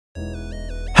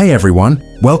Hey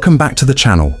everyone, welcome back to the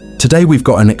channel. Today we've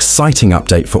got an exciting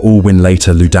update for all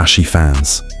Winlator Ludashi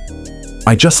fans.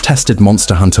 I just tested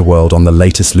Monster Hunter World on the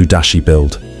latest Ludashi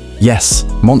build. Yes,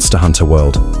 Monster Hunter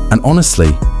World, and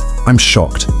honestly, I'm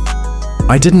shocked.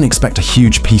 I didn't expect a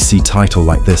huge PC title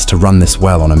like this to run this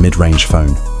well on a mid-range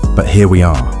phone, but here we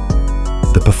are.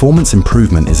 The performance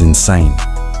improvement is insane.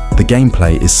 The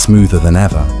gameplay is smoother than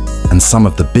ever, and some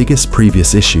of the biggest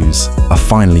previous issues are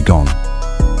finally gone.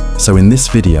 So in this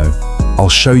video, I'll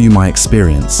show you my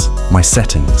experience, my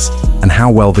settings, and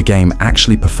how well the game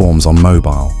actually performs on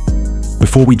mobile.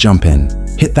 Before we jump in,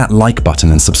 hit that like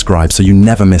button and subscribe so you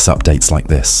never miss updates like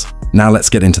this. Now let's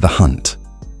get into the hunt.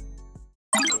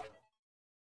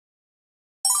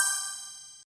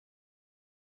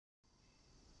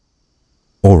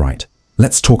 Alright,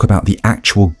 let's talk about the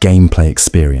actual gameplay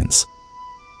experience.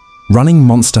 Running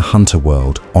Monster Hunter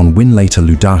World on Winlator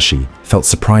Ludashi felt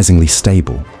surprisingly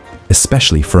stable,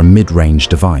 especially for a mid-range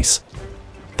device.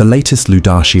 The latest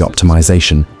Ludashi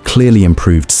optimization clearly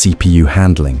improved CPU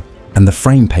handling, and the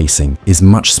frame pacing is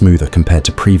much smoother compared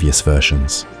to previous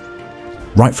versions.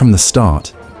 Right from the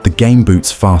start, the game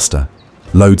boots faster,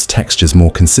 loads textures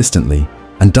more consistently,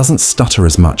 and doesn't stutter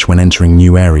as much when entering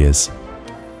new areas.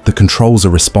 The controls are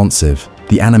responsive,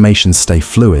 the animations stay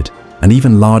fluid, and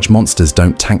even large monsters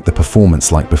don't tank the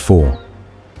performance like before.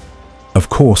 Of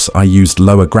course, I used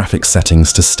lower graphics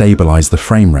settings to stabilize the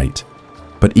frame rate,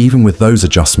 but even with those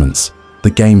adjustments, the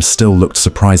game still looked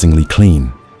surprisingly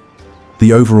clean.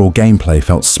 The overall gameplay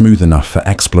felt smooth enough for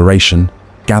exploration,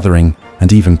 gathering,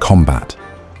 and even combat.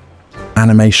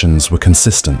 Animations were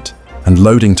consistent, and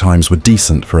loading times were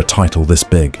decent for a title this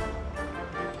big.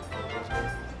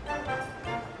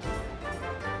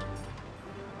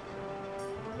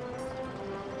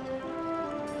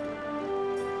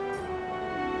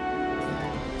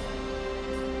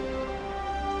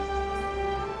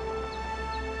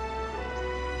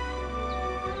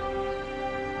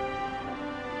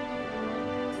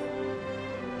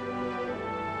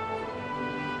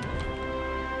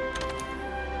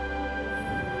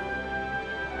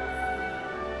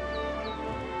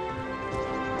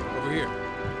 Here.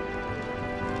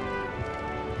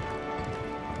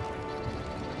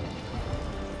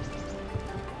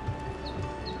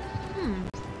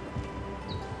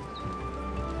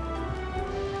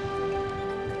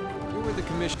 Where were the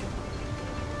commission?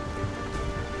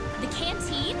 The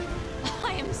canteen?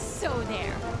 I am so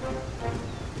there.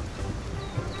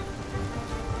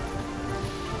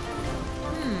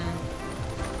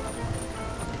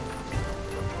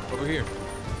 Over here.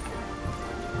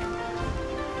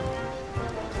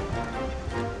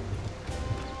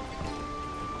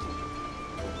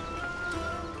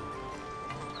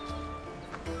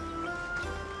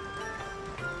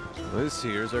 This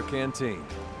here's our canteen.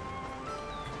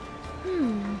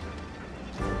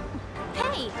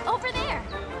 Hey, over there!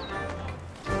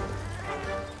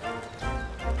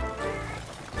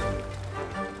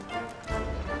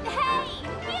 Hey,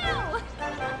 you!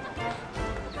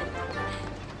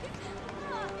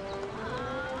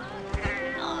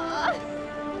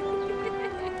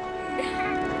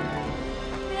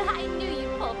 I knew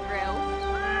you'd pull through.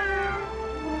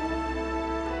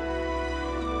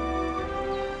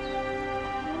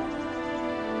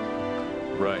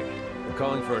 Right. They're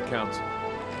calling for a council.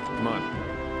 Come on.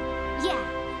 Yeah.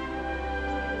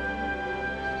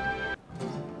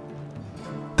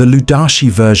 The Ludashi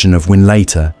version of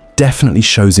Winlator definitely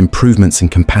shows improvements in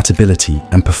compatibility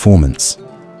and performance.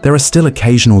 There are still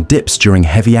occasional dips during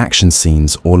heavy action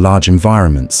scenes or large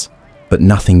environments, but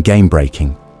nothing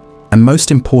game-breaking. And most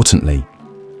importantly,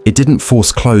 it didn't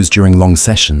force close during long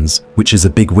sessions, which is a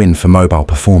big win for mobile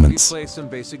performance. We place some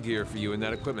basic gear for you in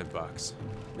that equipment box.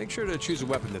 Make sure to choose a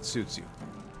weapon that suits you.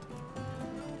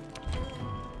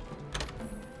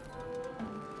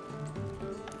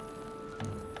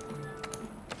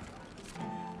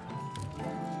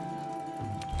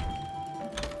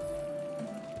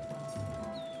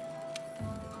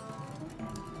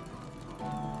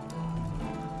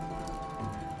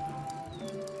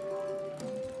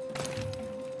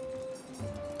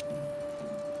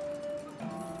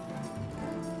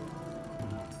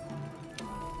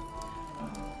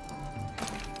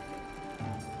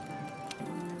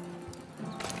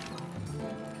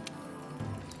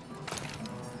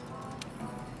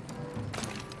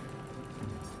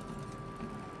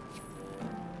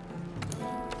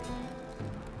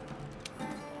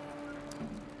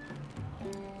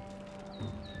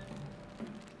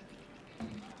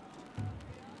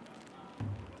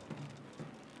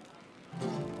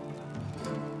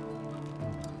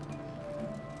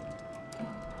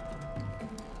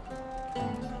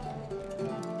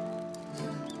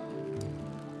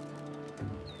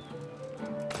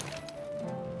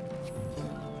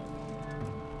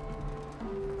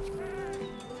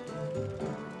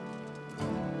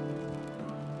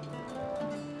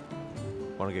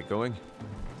 Want to get going?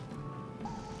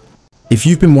 If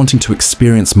you've been wanting to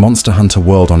experience Monster Hunter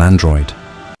World on Android,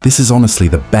 this is honestly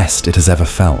the best it has ever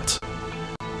felt.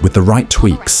 With the right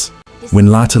tweaks,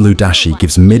 Winlator Ludashi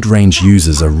gives mid-range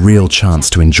users a real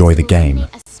chance to enjoy the game. A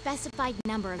specified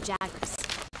number of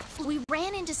Jagras. We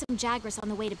ran into some Jagras on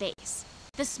the way to base.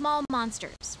 The small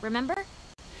monsters, remember?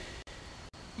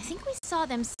 I think we saw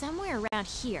them somewhere around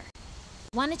here.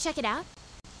 Want to check it out?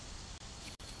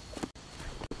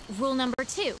 Rule number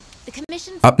 2. The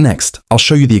commission... Up next, I'll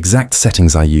show you the exact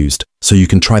settings I used, so you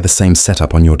can try the same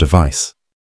setup on your device.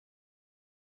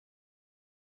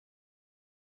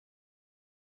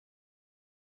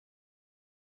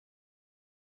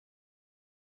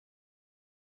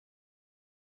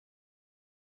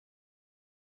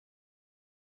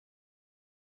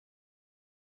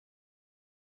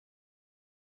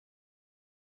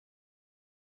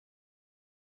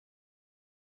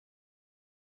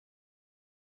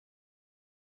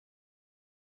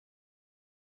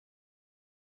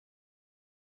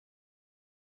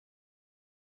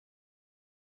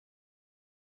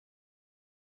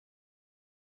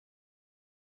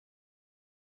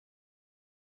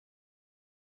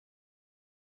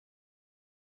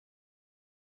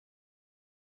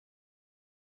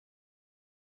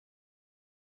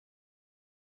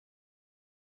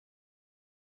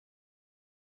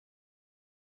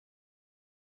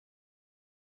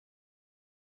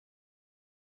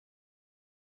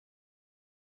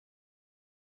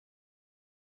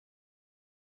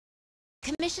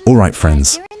 Alright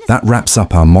friends, that wraps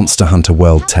up our Monster Hunter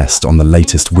World test on the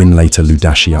latest Winlator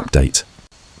Ludashi update.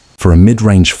 For a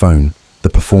mid-range phone, the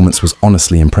performance was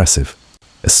honestly impressive,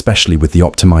 especially with the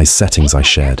optimized settings I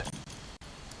shared.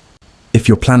 If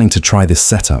you're planning to try this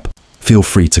setup, feel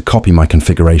free to copy my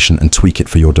configuration and tweak it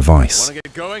for your device. Want to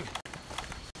get going?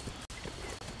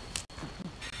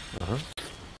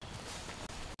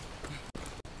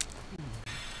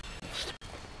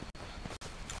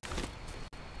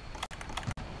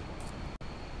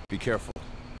 Be careful.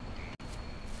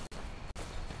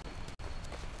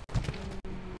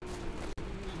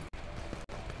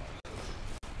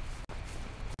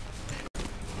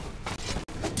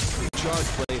 The charge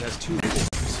blade has 2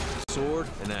 forms, sword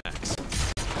and axe.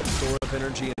 Store up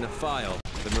energy in a file,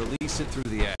 then release it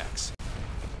through the axe.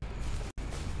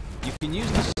 You can use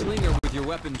the slinger with your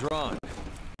weapon drawn.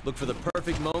 Look for the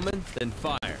perfect moment, then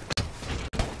fire.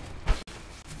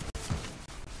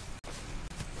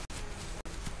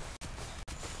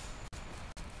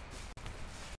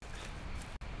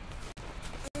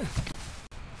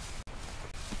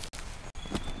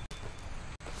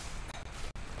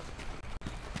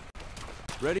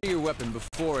 Ready your weapon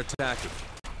before attacking.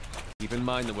 Keep in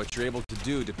mind that what you're able to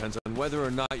do depends on whether or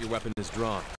not your weapon is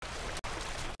drawn.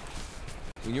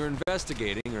 When you're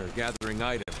investigating or gathering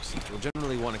items, you'll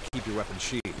generally want to keep your weapon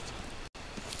sheathed.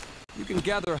 You can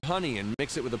gather honey and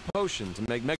mix it with a potion to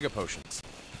make mega potions.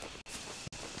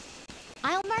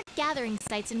 I'll mark gathering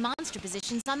sites and monster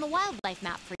positions on the wildlife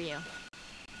map for you.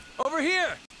 Over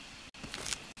here!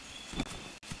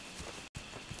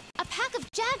 A pack of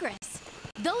Jagras!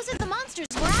 Those are the monsters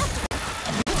we're after!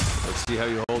 Let's see how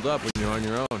you hold up when you're on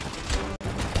your own.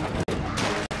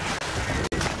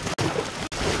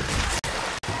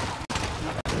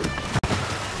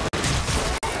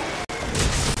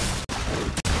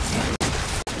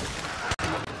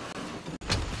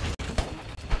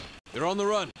 They're on the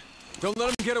run. Don't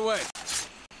let them get away.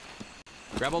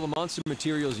 Grab all the monster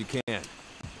materials you can.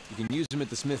 You can use them at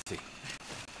the smithy.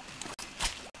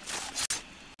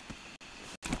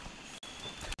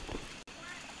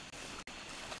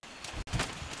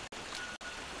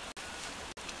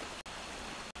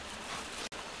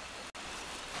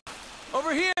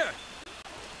 Over here!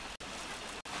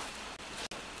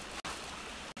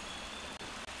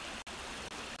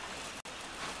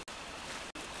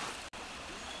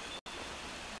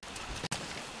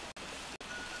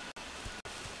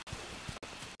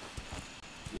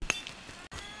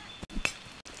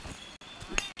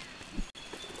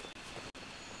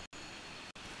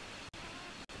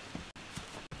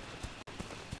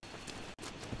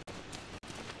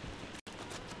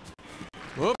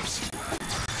 Whoops.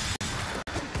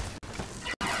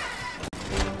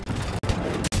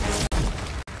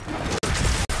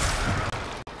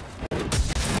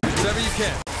 Whatever you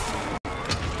can.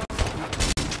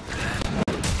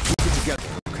 Keep it together,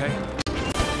 okay?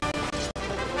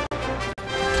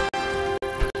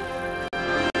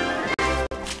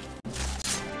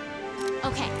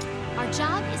 Okay, our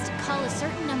job is to cull a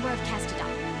certain number of Castodon.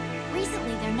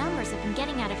 Recently, their numbers have been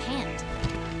getting out of hand.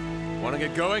 Want to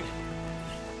get going?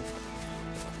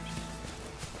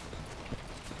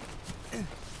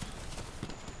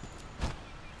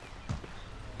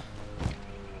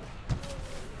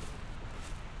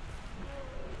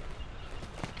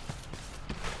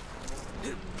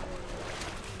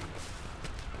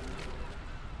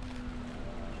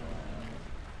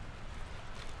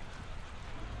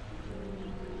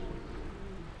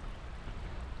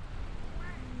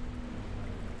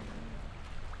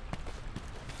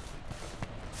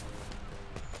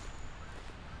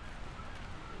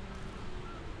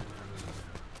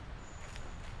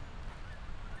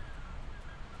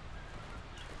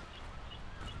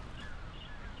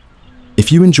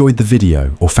 If you enjoyed the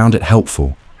video or found it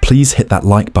helpful, please hit that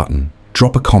like button,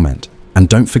 drop a comment, and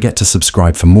don't forget to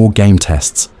subscribe for more game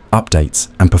tests,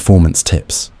 updates, and performance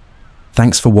tips.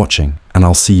 Thanks for watching, and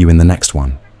I'll see you in the next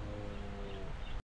one.